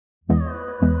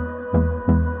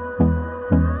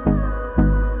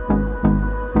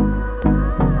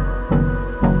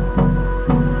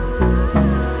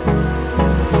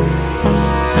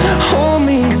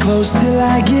close till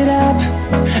I get up.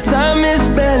 Time is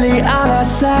barely on our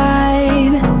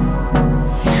side.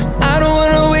 I don't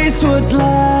wanna waste what's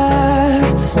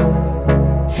left.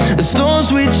 The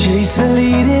storms we chase are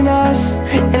leading us,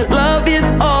 and love is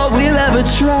all we'll ever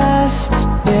trust.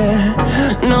 Yeah,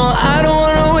 no, I don't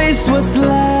wanna waste what's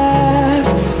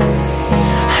left.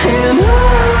 And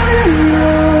on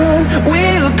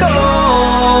we'll go,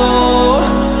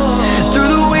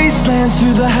 through the wastelands,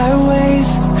 through the highways,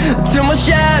 till my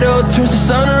shadow turns to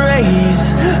sun rays.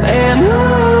 And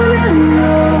on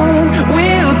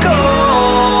we'll go,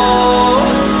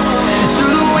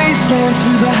 through the wastelands,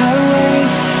 through the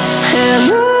highways, and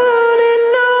on we'll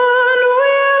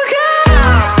go.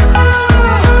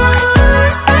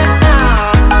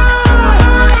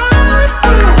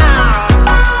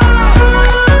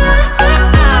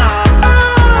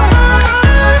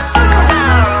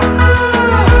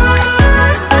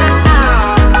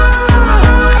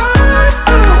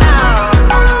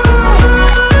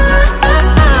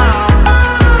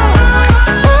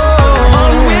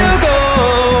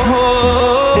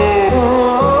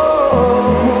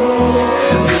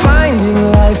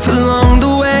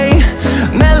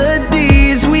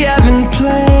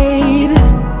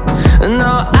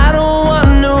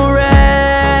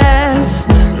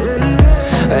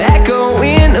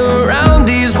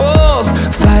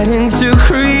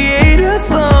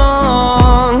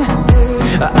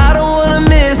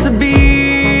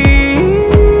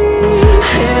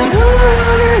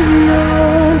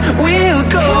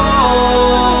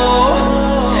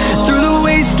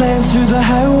 Through the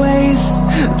highways,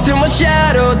 till my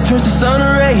shadow turns to sun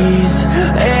rays.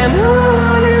 And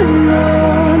on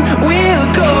we'll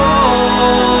go,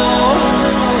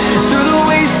 through the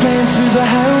wastelands, through the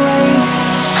highways,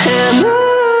 and on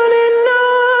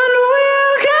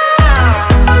we'll go.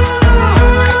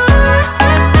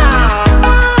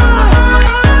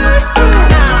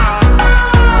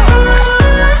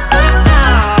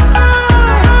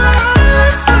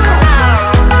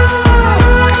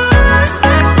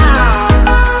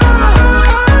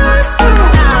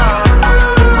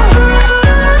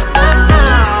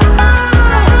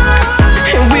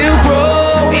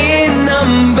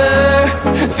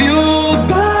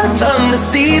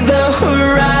 See the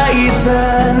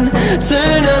horizon,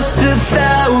 turn us to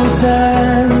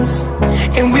thousands,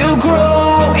 and we'll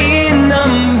grow in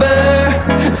number,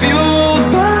 fueled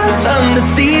by them. To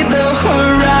see the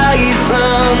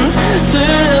horizon,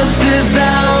 turn us to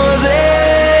thousands,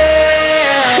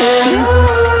 and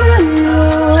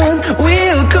on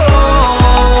we'll go,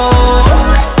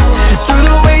 through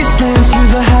the wastelands, through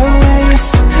the highways,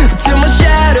 till my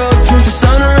shadow turns to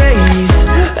sun rays.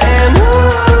 And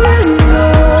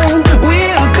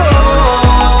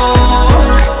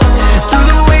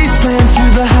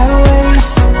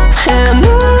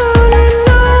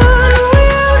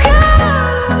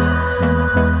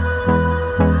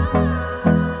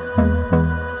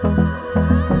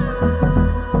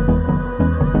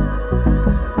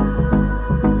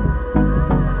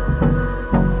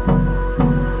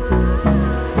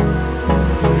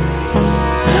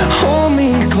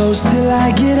close till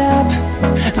I get up.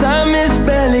 Time is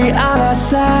barely on our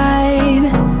side.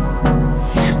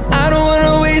 I don't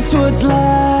wanna waste what's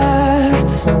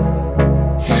left.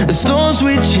 The storms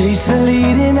we chase are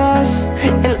leading us,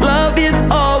 and love is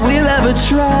all we'll ever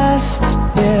trust.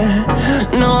 Yeah,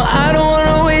 no, I don't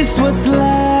wanna waste what's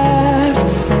left.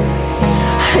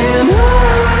 And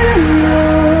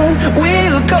on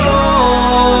we'll go,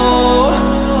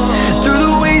 through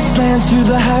the wastelands, through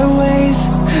the highways,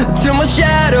 till my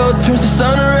shadow turns to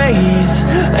sun rays.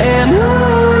 And on